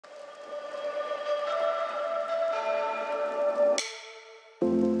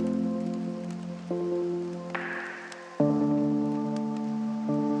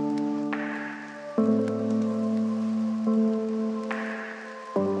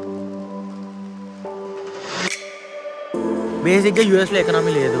బేసిక్గా యూఎస్లో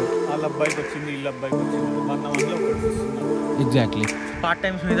ఎకనామీ లేదు. వాళ్ళ అబ్బాయికి వచ్చింది, వీళ్ళ అబ్బాయికి వచ్చింది, 100 మందిలో ఒకటి వస్తున్నారు. ఎగ్జాక్ట్లీ. పార్ట్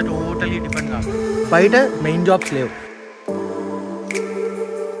టైమ్స్ మీద టోటలీ డిపెండ్ కాదు. బయట మెయిన్ జాబ్స్ లేవు.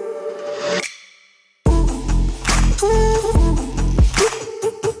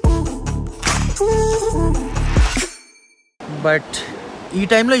 బట్ ఈ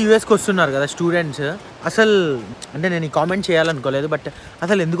టైంలో యూఎస్కి వస్తున్నారు కదా స్టూడెంట్స్. అసలు అంటే నేను ఈ కామెంట్ చేయాలనుకోలేదు, బట్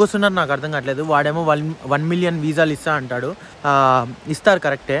అసలు ఎందుకు వస్తున్నారు నాకు అర్థం కావట్లేదు. వాడేమో 1 మిలియన్ వీసాలు ఇస్తా అంటాడు. ఇస్తారు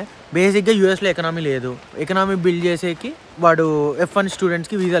కరెక్టే. బేసిక్గా యూఎస్లో ఎకనామీ లేదు. ఎకనామీ బిల్డ్ చేసేకి వాడు F1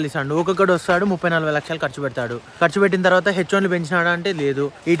 స్టూడెంట్స్కి వీసాలు ఇస్తాడు. ఒక్కొక్కడు వస్తాడు 30-40 లక్షలు ఖర్చు పెడతాడు. ఖర్చు పెట్టిన తర్వాత H1లు పెంచినాడా అంటే లేదు,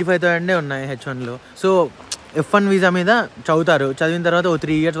 85,000 ఉన్నాయి H1లు. సో F1 వీసా మీద చదువుతారు. చదివిన తర్వాత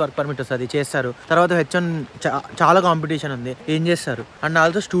 3 ఇయర్స్ వర్క్ పర్మిట్ వస్తుంది, చేస్తారు. తర్వాత H1 చాలా కాంపిటీషన్ ఉంది, ఏం చేస్తారు. అండ్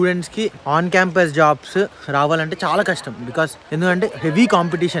ఆల్సో స్టూడెంట్స్కి ఆన్ క్యాంపస్ జాబ్స్ రావాలంటే చాలా కష్టం. బికాస్ ఎందుకంటే హెవీ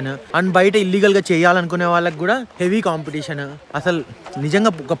కాంపిటీషన్. అండ్ బయట ఇల్లీగల్గా చేయాలనుకునే వాళ్ళకి కూడా హెవీ కాంపిటీషన్. అసలు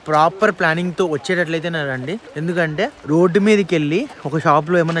నిజంగా ఒక ప్రాపర్ ప్లానింగ్తో వచ్చేటట్లయితేనే రండి. ఎందుకంటే రోడ్డు మీదకి వెళ్ళి ఒక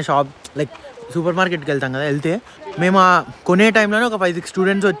షాప్లో ఏమన్నా లైక్ సూపర్ మార్కెట్కి వెళ్తాం కదా, వెళ్తే మేము కొనే టైంలోనే ఒక 5-6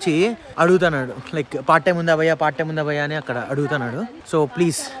 స్టూడెంట్స్ వచ్చి అడుగుతున్నాడు, లైక్ పార్ట్ టైం ఉందా భయ్యా అని అక్కడ అడుగుతున్నాడు. సో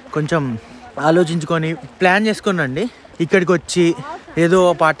ప్లీజ్ కొంచెం ఆలోచించుకొని ప్లాన్ చేసుకునండి. ఇక్కడికి వచ్చి ఏదో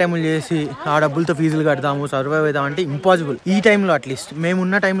పార్ట్ టైములు చేసి ఆ డబ్బులతో ఫీజులు కడతాము, సర్వైవ్ అవుతాం అంటే ఇంపాసిబుల్ ఈ టైంలో. అట్లీస్ట్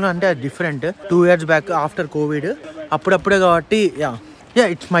మేమున్న టైంలో అంటే అది different. 2 years back after Covid అప్పుడప్పుడే కాబట్టి yeah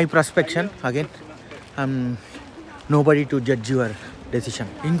it's my perception. Again nobody to judge your decision.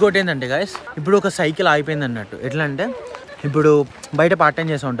 ఇంకోటి ఏంటంటే గైస్, ఇప్పుడు ఒక సైకిల్ ఆగిపోయింది అన్నట్టు. ఎట్లా అంటే ఇప్పుడు బయట పార్ట్ టైం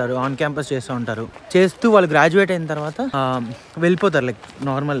చేస్తూ ఉంటారు, ఆన్ క్యాంపస్ చేస్తూ ఉంటారు. చేస్తూ వాళ్ళు గ్రాడ్యుయేట్ అయిన తర్వాత వెళ్ళిపోతారు, లైక్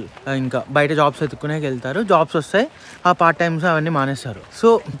నార్మల్ ఇంకా బయట జాబ్స్ ఎత్తుకునే వెళ్తారు. జాబ్స్ వస్తాయి, ఆ పార్ట్ టైమ్స్ అవన్నీ మానేస్తారు. సో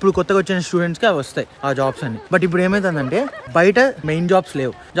ఇప్పుడు కొత్తగా వచ్చిన స్టూడెంట్స్కి అవి వస్తాయి ఆ జాబ్స్ అన్ని. బట్ ఇప్పుడు ఏమవుతుందంటే బయట మెయిన్ జాబ్స్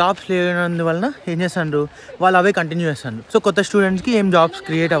లేవు. జాబ్స్ లేనందువలన ఏం చేస్తారు, వాళ్ళు అవే కంటిన్యూ చేస్తారు. సో కొత్త స్టూడెంట్స్కి ఏం జాబ్స్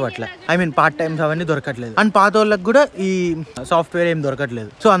క్రియేట్ అవ్వట్లే, పార్ట్ టైమ్స్ అవన్నీ దొరకట్లేదు. అండ్ పాత వాళ్ళకి కూడా ఈ సాఫ్ట్వేర్ ఏం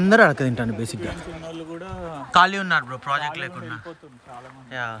దొరకట్లేదు. సో అందరూ అడగ తింటాను బేసిక్గా. ఖాళీ ఉన్నారు బ్రో, ప్రాజెక్ట్ లేకుండా.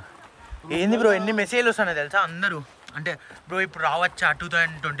 ఏంది బ్రో ఎన్ని మెసేజ్లు వస్తున్నాయి తెలుసా అందరూ. అంటే బ్రో ఇప్పుడు రావచ్చా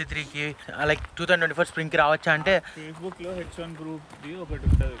 2023కి, లైక్ 2024 స్ప్రింగ్కి రావచ్చా అంటే ఫేస్బుక్లో H1 గ్రూప్ది ఒకటి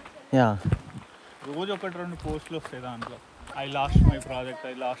ఉంటుంది. రోజు 1-2 పోస్టులు వస్తాయి దాంట్లో, ఐ లాస్ట్ మై ప్రాజెక్ట్.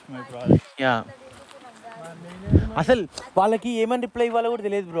 అసలు వాళ్ళకి ఏమని రిప్లై ఇవ్వాలో కూడా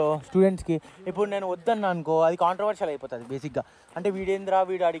తెలియదు బ్రో స్టూడెంట్స్కి. ఇప్పుడు నేను వద్దన్నా అనుకో, అది కాంట్రవర్షియల్ అయిపోతుంది బేసిక్గా. అంటే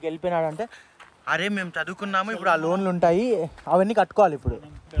వీడు ఆడికి వెళ్ళిపోయినాడు అంటే, అరే మేము చదువుకున్నాము, ఇప్పుడు ఆ లోన్లు ఉంటాయి, అవన్నీ కట్టుకోవాలి. ఇప్పుడు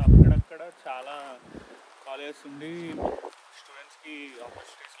అక్కడక్కడ చాలా కాలేజెస్ ఉండి స్టూడెంట్స్కి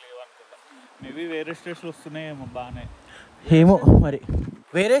ఆపర్చునిటీస్ లేవు అనుకుంటా. మేబీ వేరే స్టేట్స్లో వస్తున్నాయేమో బాగానే, ఏమో మరి.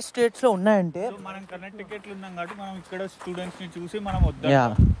 వేరే స్టేట్స్లో ఉన్నాయంటే మనం కనెక్ట్ టికెట్లు ఉన్నాం కాబట్టి మనం ఇక్కడ స్టూడెంట్స్ని చూసి మనం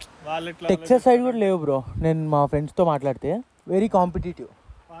వద్దాం. వాళ్ళు టెక్సాస్ సైడ్ కూడా లేవు బ్రో. నేను మా ఫ్రెండ్స్తో మాట్లాడితే వెరీ కాంపిటేటివ్.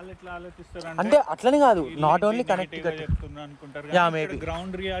 అంటే అట్లనే కాదు, not only connect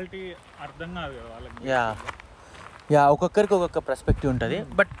ground reality అర్థం కాదు వాళ్ళకి. ఒక్కొక్కరికి ఒక్కొక్క పర్స్పెక్టివ్ ఉంటుంది.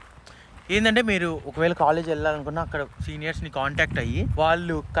 బట్ ఏంటంటే మీరు ఒకవేళ కాలేజ్ వెళ్ళాలనుకున్నా అక్కడ సీనియర్స్ని కాంటాక్ట్ అయ్యి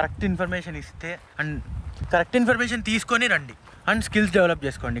వాళ్ళు కరెక్ట్ ఇన్ఫర్మేషన్ ఇస్తే అండ్ కరెక్ట్ ఇన్ఫర్మేషన్ తీసుకొని రండి. అండ్ స్కిల్స్ డెవలప్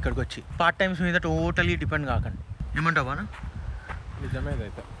చేసుకోండి. ఇక్కడికి వచ్చి పార్ట్ టైమ్స్ మీద టోటలీ డిపెండ్ కాకండి. ఏమంటావా? నిజమే.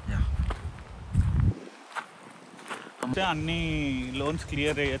 అయితే అన్ని లోన్స్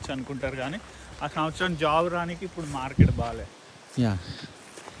క్లియర్ చేయొచ్చు అనుకుంటారు, కానీ ఆ సంవత్సరం జాబ్ రానికి ఇప్పుడు మార్కెట్ బాగాలే.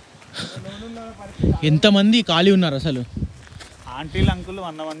 ఎంతమంది ఖాళీ ఉన్నారు అసలు. ఆంటీలు అంకులు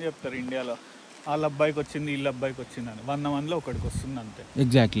 100 మంది చెప్తారు ఇండియాలో, వాళ్ళ అబ్బాయికి వచ్చింది వీళ్ళ అబ్బాయికి వచ్చిందని. 100 మందిలో ఒకటికి వస్తుంది అంతే.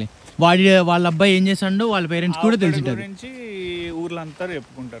 ఎగ్జాక్ట్లీ. వాళ్ళ అబ్బాయి ఏం చేస్తాడో వాళ్ళ పేరెంట్స్ కూడా తెలిసింటారు. గురించి ఊర్లో అంతా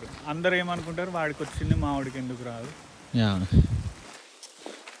చెప్పుకుంటారు. అందరు ఏమనుకుంటారు, వాడికి వచ్చింది మా వాడికి ఎందుకు రాదు.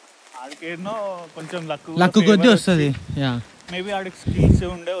 ఆడికేనో కొంచెం లక్ కొద్దీ వస్తుంది. మేబీ ఆడికి స్కిల్స్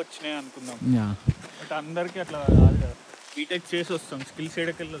ఉండే వచ్చినాయి అనుకుందాం. బట్ అందరికీ అట్లా బీటెక్ చేసి వస్తాం, స్కిల్స్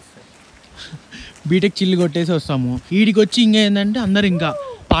ఏడకెళ్ళి వస్తాయి. బీటెక్ చిల్లు కొట్టేసి వస్తాము. వీడికి వచ్చి ఇంకా ఏంటంటే అందరు ఇంకా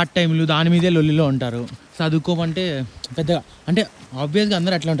పార్ట్ టైంలు దాని మీదే లొల్లిలో ఉంటారు. చదువుకోమంటే పెద్దగా అంటే ఆబ్వియస్గా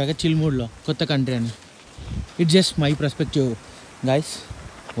అందరూ అట్లా ఉంటారు చిల్ మూడ్లో, కొత్త కంట్రీ అని. It's just my perspective guys.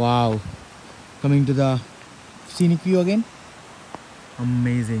 Wow, coming to the scenic view again.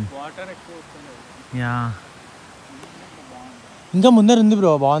 Amazing. ఇంకా ముందర ఉంది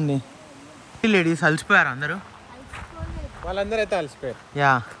బ్రో, బాగుంది. లేడీస్ అలసిపోయారు అందరూ, వాళ్ళందరూ అయితే అలసిపోయారు.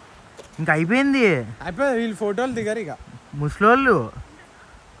 ఇంకా అయిపోయింది. వీళ్ళు ఫోటోలు దిగారు ఇక ముసలోళ్ళు.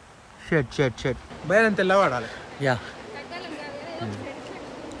 షెట్ భయ నేను తెల్లవాడాలి.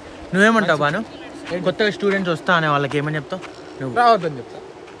 నువ్వేమంటావు బాను? కొత్తగా స్టూడెంట్స్ వస్తా అనే వాళ్ళకి ఏమని చెప్తావు? నువ్వు రావద్దని చెప్తా.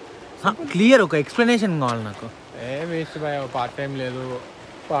 క్లియర్ ఒక ఎక్స్ప్లెనేషన్ కావాలి నాకు. వేస్ట్ భయ, పార్ట్ టైం లేదు,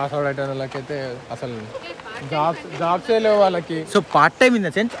 పాస్ అవుట్ అయిన వాళ్ళకైతే అసలు జాబ్స్ లేవు వాళ్ళకి. So part time in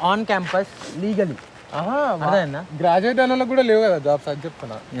the sense on campus legally. అర్థమైందా? గ్రాడ్యుయేట్ అయిన వాళ్ళకి కూడా లేవు కదా జాబ్స్ అని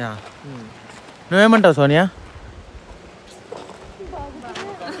చెప్తున్నా. యా, నువ్వేమంటావు సోనియా?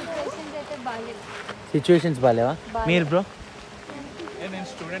 సిచ్యువేషన్స్ బాగాలేవా? మీరు బ్రో? నేను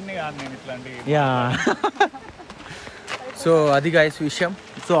స్టూడెంట్ని కాదు, నేను ఇట్లాంటి. యా, సో అది గైస్ విషయం.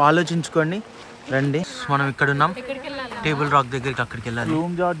 సో ఆలోచించుకోండి, రండి. మనం ఇక్కడ ఉన్నాం, టేబుల్ రాక్ దగ్గరికి, అక్కడికి వెళ్ళాలి.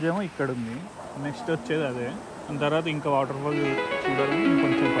 ఫ్లూమ్ జార్జ్ ఏమో ఇక్కడ ఉంది, నెక్స్ట్ వచ్చేది అదే. దాని తర్వాత ఇంకా వాటర్ ఫాల్ చూడాలి,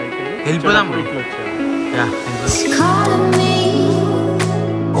 ఇంకొంచెం పైకి వెళ్ళిపోదాం. ఇట్లా వచ్చేది. యా,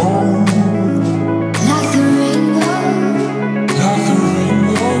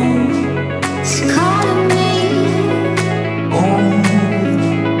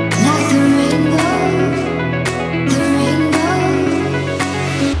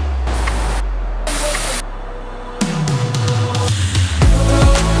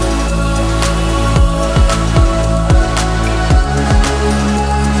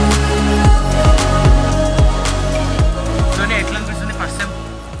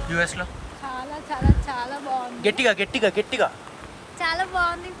 గట్టిగా గట్టిగా గట్టిగా. చాలా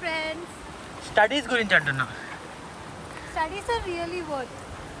బాగుంది ఫ్రెండ్స్. స్టడీస్ గురించి అంటున్నా. Studies are really worth.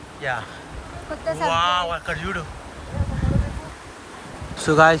 Yeah, కొత్త వావ్, అక్కడ చూడు.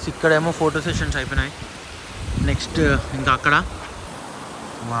 సో గాయ్స్, ఇక్కడేమో ఫోటో సెషన్స్ అయిపోయినాయి. నెక్స్ట్ ఇంకా అక్కడ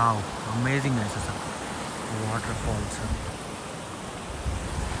వావ్, అమేజింగ్ గైస్, అసలు వాటర్ ఫాల్స్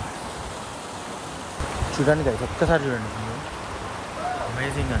చూడండి గైస్, ఒక్కసారి చూడండి,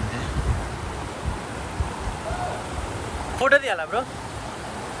 అమేజింగ్. అంతే, ఫోటో తీయాలా బ్రో?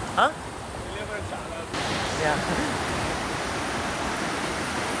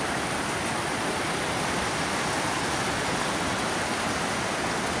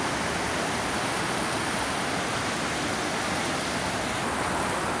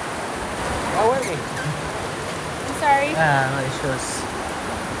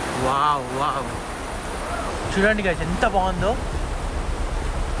 వావ్ వావ్, చూడండి గైస్ ఎంత బాగుందో.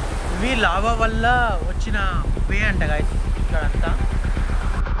 ఇవి లావా వల్ల వచ్చిన వే అంట గైస్ ఇక్కడంతా.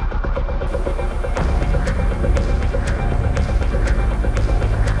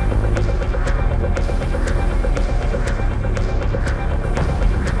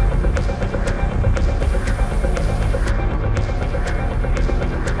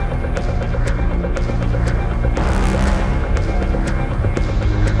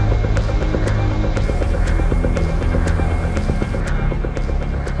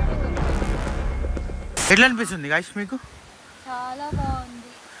 ఎట్లా అనిపిస్తుంది గాయస్ మీకు? చాలా బాగుంది.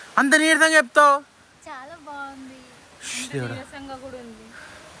 అంత నీరసంగా చెప్తావు? చాలా బాగుంది. నీరసంగా కూడా ఉంది.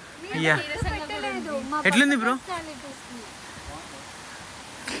 యా, ఎట్లుంది బ్రో?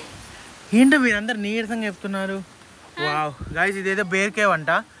 ఏంటో మీరందరు నీరసంగా చెప్తున్నారు. వావ్ గాయస్, ఇదేదో బేర్ కేవ్ అంట,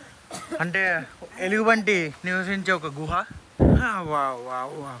 అంటే ఎలుగుబంటి నివసించే ఒక గుహ. వావ్ వావ్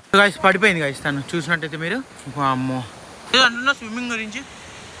వావ్ గాయస్, పడిపోయింది గాయస్ తను, చూసినట్టయితే మీరు. అమ్మో, ఏదో అంటున్నా స్విమ్మింగ్ గురించి.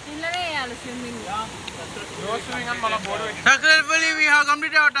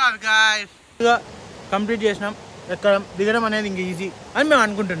 కంప్లీట్ చేసినాం. ఎక్కడం దిగడం అనేది ఇంకా ఈజీ అని మేము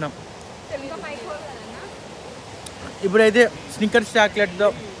అనుకుంటున్నాం. ఇప్పుడైతే స్నిక్కర్స్ చాక్లెట్తో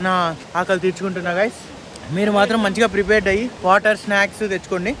నా ఆకలి తీర్చుకుంటున్నా గైస్. మీరు మాత్రం మంచిగా ప్రిపేర్డ్ అయ్యి వాటర్ స్నాక్స్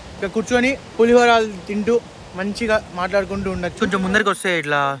తెచ్చుకోండి. ఇక్కడ కూర్చొని పులిహోరాలు తింటూ మంచిగా మాట్లాడుకుంటూ ఉండొచ్చు. కొంచెం ముందరికి వస్తే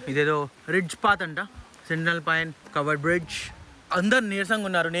ఇట్లా ఇదేదో రిడ్జ్ పాత్ అంట, సెంట్రల్ పైన్ కవర్డ్ బ్రిడ్జ్. అందరు నీరసంగా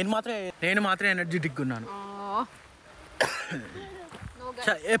ఉన్నారు, నేను మాత్రం ఎనర్జెటిక్ ఉన్నాను.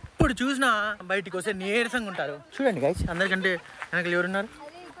 ఎప్పుడు చూసినా బయటికి వస్తే నీరసంగా ఉంటారు. చూడండి గైస్, అందరికంటే వెనకాల ఎవరున్నారు?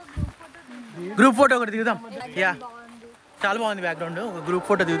 గ్రూప్ ఫోటో ఒకటి దిగుదాం. యా, చాలా బాగుంది బ్యాక్గ్రౌండ్. ఒక గ్రూప్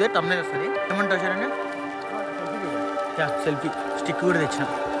ఫోటో దిగితే తమ్మునే వస్తుంది. ఏమంటారు సార్? యా, సెల్ఫీ స్టిక్ కూడా తెచ్చిన.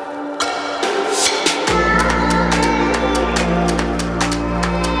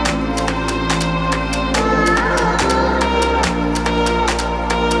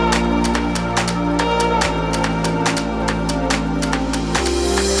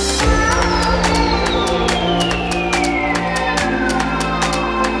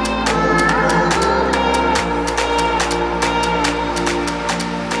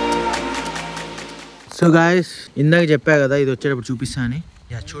 సో గాయస్, ఇందాక చెప్పా కదా ఇది వచ్చేటప్పుడు చూపిస్తా అని.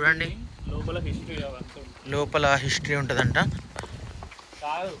 యా, చూడండి లోపల హిస్టరీ ఉంటుందంట.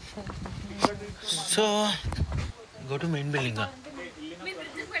 So go to main building.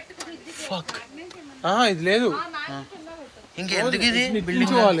 ఇది లేదు ఇంకెందుకు ఇది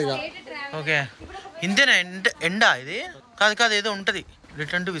బిల్డింగ్? ఓకే, ఇంతేనా? ఎండా ఇది? కాదు ఏదో ఉంటుంది,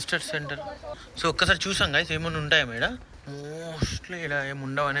 return to visitor centre. So ఒక్కసారి చూసాం గాయస్, ఏమన్నా ఉంటాయా మేడ? మోస్ట్లీ ఇక్కడ ఏమి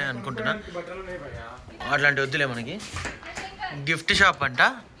ఉండవని అనుకుంటున్నా. అట్లాంటి వద్దులే మనకి. గిఫ్ట్ షాప్ అంట.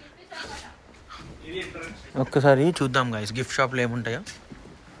 ఒక్కసారి చూద్దాం గైస్ గిఫ్ట్ షాప్లో ఏముంటాయో.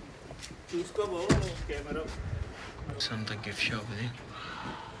 చూసుకోబో కెమెరా సొంత గిఫ్ట్ షాప్ ఇది.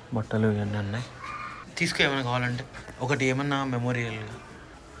 బట్టలు ఇవన్నీ ఉన్నాయి. తీసుకో ఏమైనా కావాలంటే. ఒకటి ఏమన్నా మెమోరియల్గా.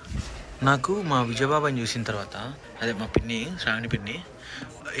 నాకు మా విజయబాబాని చూసిన తర్వాత, అదే మా పిన్ని శ్రావణి పిన్ని,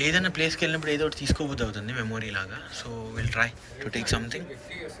 ఏదైనా ప్లేస్కి వెళ్ళినప్పుడు ఏదో ఒకటి తీసుకోబోద్దు అవుతుంది మెమోరీ లాగా. So will try to take something.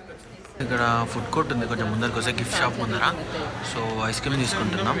 ఇక్కడ ఫుడ్ కోర్ట్ ఉంది కొంచెం ముందరికి వస్తే, గిఫ్ట్ షాప్ ముందర. సో ఐస్ క్రీమ్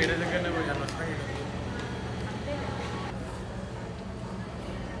తీసుకుంటున్నాం.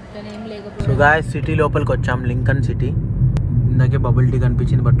 సో గాయస్ సిటీ లోపలికి వచ్చాం, లింకన్ సిటీ. ఇందాకే బబుల్ టీ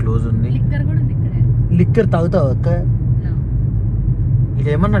కనిపించింది బట్ క్లోజ్ ఉంది. లిక్కర్ తాగుతావు అక్క? ఇది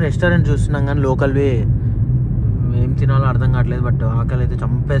ఏమన్నా రెస్టారెంట్ చూస్తున్నాం కానీ లోకల్వి ఏం తినాలో అర్థం కావట్లేదు. బట్ ఆకలి అయితే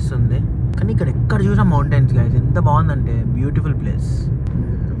చంపేస్తుంది. కానీ ఇక్కడ ఎక్కడ చూసినా మౌంటైన్స్ గాయస్, ఎంత బాగుందంటే బ్యూటిఫుల్ ప్లేస్.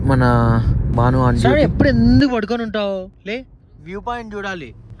 మన భాను అంటే ఎప్పుడు ఎందుకు పడుకొని ఉంటావు? లే వ్యూ పాయింట్ చూడాలి.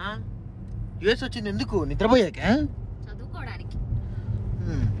 యుఎస్ వచ్చింది ఎందుకు? నిద్రపోయాక? చదువుకోవడానికి.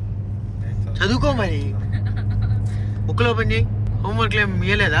 చదువుకో మరి. బుక్లు ఓపెన్ చేయి. హోంవర్క్ ఏం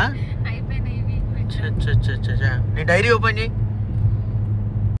ఇయ్యలేదా? నీ డైరీ ఓపెన్ చేయి.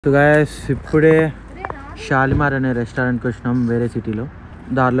 సో గైస్ ఇప్పుడే షాలిమార్ అనే రెస్టారెంట్కి వచ్చినాం వేరే సిటీలో.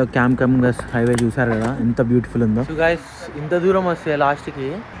 దారిలో క్యాంగస్ హైవే చూసారు కదా ఎంత బ్యూటిఫుల్ ఉందో. సో గైస్ ఇంత దూరం వస్తే లాస్ట్కి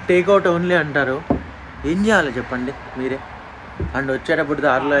టేక్అవుట్ ఓన్లీ అంటారు. ఏం చేయాలి చెప్పండి మీరే. అండ్ వచ్చేటప్పుడు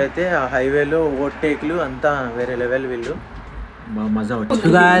దారిలో అయితే ఆ హైవేలో ఓవర్టేక్లు అంతా వేరే లెవెల్. వీళ్ళు మజా వచ్చింది. సో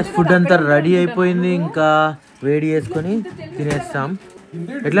గైస్ ఫుడ్ అంతా రెడీ అయిపోయింది, ఇంకా వేడి చేసుకొని తినేస్తాం.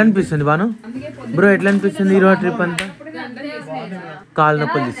 ఎట్లా అనిపిస్తుంది బాను బ్రో? ఎట్లా అనిపిస్తుంది ఈరోజు ట్రిప్ అంతా? కాలు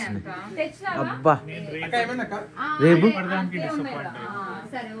నొప్పులు తీస్తుంది. అబ్బా రేపు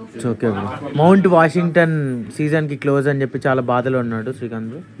ఓకే బ్రో. మౌంట్ వాషింగ్టన్ సీజన్కి క్లోజ్ అని చెప్పి చాలా బాధలో ఉన్నాడు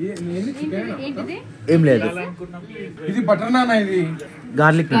శ్రీకాంత్. ఏం లేదు. ఇది బటర్ నానా, ఇది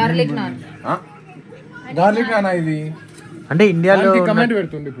గార్లిక్ నానా ఇది. అంటే ఇండియాలో కమెంట్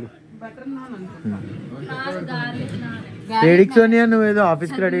పెడుతుంది ఇప్పుడు. సోనియా నువ్వేదో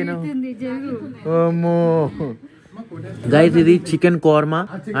ఆఫీస్కి రెడీ అయినావు. ఓమో గైస్ ఇది chicken korma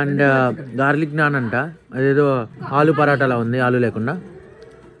and garlic non అంట. అదేదో ఆలు పరాటాలా ఉంది, ఆలు లేకుండా.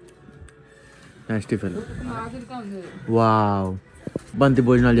 వావ్, బంతి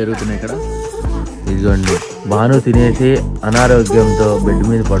భోజనాలు జరుగుతున్నాయి ఇక్కడ. ఇదిగోండి భాను తినేసి అనారోగ్యంతో బెడ్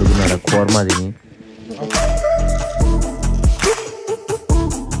మీద పడుకున్నాడు కోర్మా తిని.